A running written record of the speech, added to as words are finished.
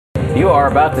You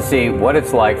are about to see what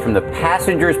it's like from the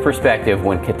passenger's perspective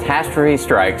when catastrophe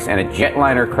strikes and a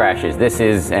jetliner crashes. This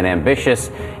is an ambitious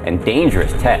and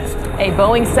dangerous test. A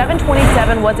Boeing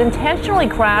 727 was intentionally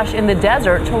crashed in the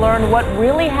desert to learn what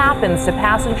really happens to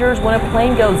passengers when a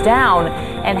plane goes down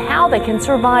and how they can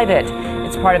survive it.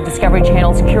 It's part of Discovery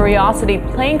Channel's Curiosity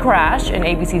plane crash, and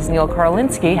ABC's Neil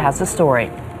Karlinski has the story.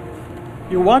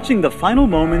 You're watching the final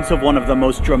moments of one of the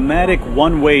most dramatic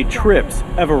one-way trips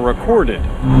ever recorded.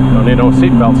 Don't need no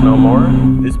seatbelts no more.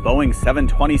 This Boeing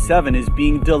 727 is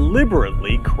being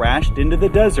deliberately crashed into the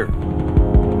desert.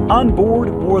 On board,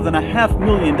 more than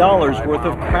 $500,000 worth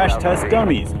of crash test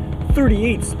dummies,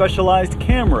 38 specialized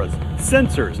cameras,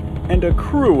 sensors, and a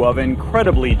crew of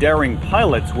incredibly daring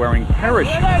pilots wearing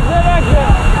parachutes.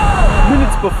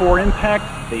 Minutes before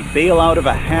impact, they bail out of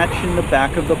a hatch in the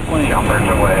back of the plane. Jumpers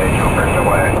away, jumpers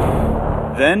away.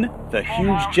 Then, the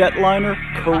huge jetliner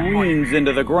careens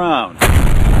into the ground.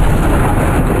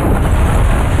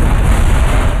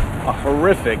 A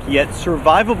horrific yet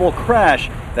survivable crash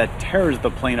that tears the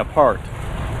plane apart.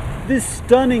 This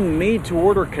stunning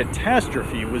made-to-order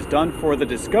catastrophe was done for the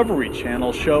Discovery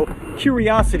Channel show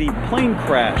Curiosity Plane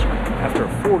Crash after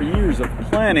 4 years of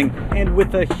planning and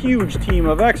with a huge team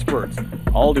of experts,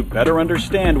 all to better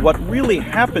understand what really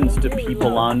happens to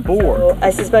people on board.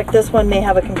 I suspect this one may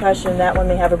have a concussion, that one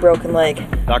may have a broken leg.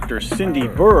 Dr. Cindy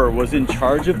Burr was in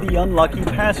charge of the unlucky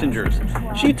passengers.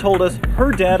 She told us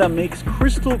her data makes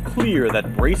crystal clear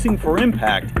that bracing for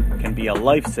impact can be a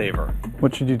lifesaver.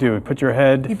 What should you do? Put your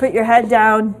head... You put your head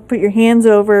down, put your hands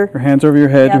over. Your hands over your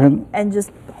head. Yep, and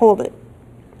just hold it.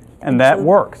 And that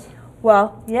works.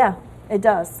 Well, yeah, it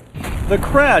does. The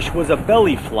crash was a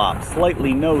belly flop,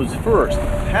 slightly nose first.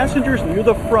 Passengers near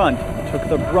the front took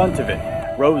the brunt of it.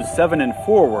 Rows 7 and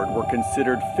forward were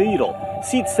considered fatal.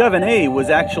 Seat 7A was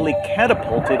actually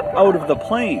catapulted out of the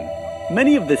plane.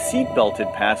 Many of the seat-belted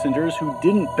passengers who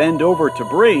didn't bend over to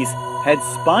brace had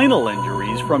spinal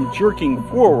injuries from jerking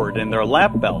forward in their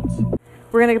lap belts.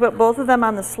 We're going to put both of them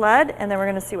on the sled, and then we're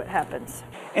going to see what happens.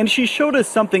 And she showed us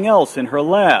something else in her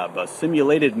lab, a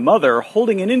simulated mother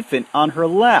holding an infant on her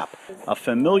lap, a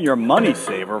familiar money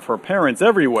saver for parents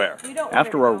everywhere.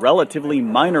 After a relatively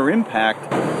minor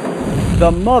impact,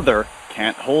 the mother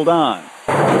can't hold on.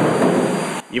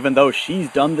 Even though she's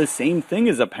done the same thing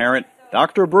as a parent,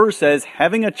 Dr. Burr says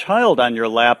having a child on your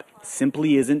lap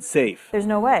simply isn't safe. There's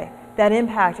no way. That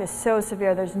impact is so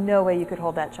severe, there's no way you could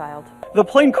hold that child. The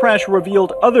plane crash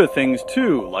revealed other things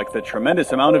too, like the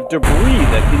tremendous amount of debris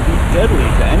that can be deadly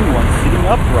to anyone sitting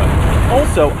upright.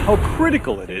 Also, how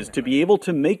critical it is to be able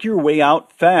to make your way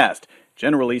out fast.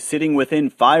 Generally, sitting within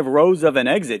 5 rows of an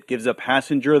exit gives a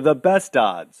passenger the best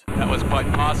odds. That was quite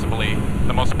possibly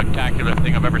the most spectacular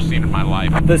thing I've ever seen in my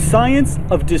life. The science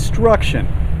of destruction.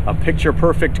 A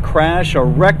picture-perfect crash, a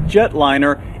wrecked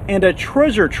jetliner, and a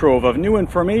treasure trove of new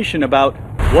information about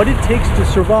what it takes to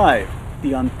survive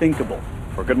the unthinkable.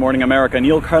 For Good Morning America,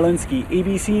 Neil Karlinski,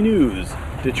 ABC News,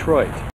 Detroit.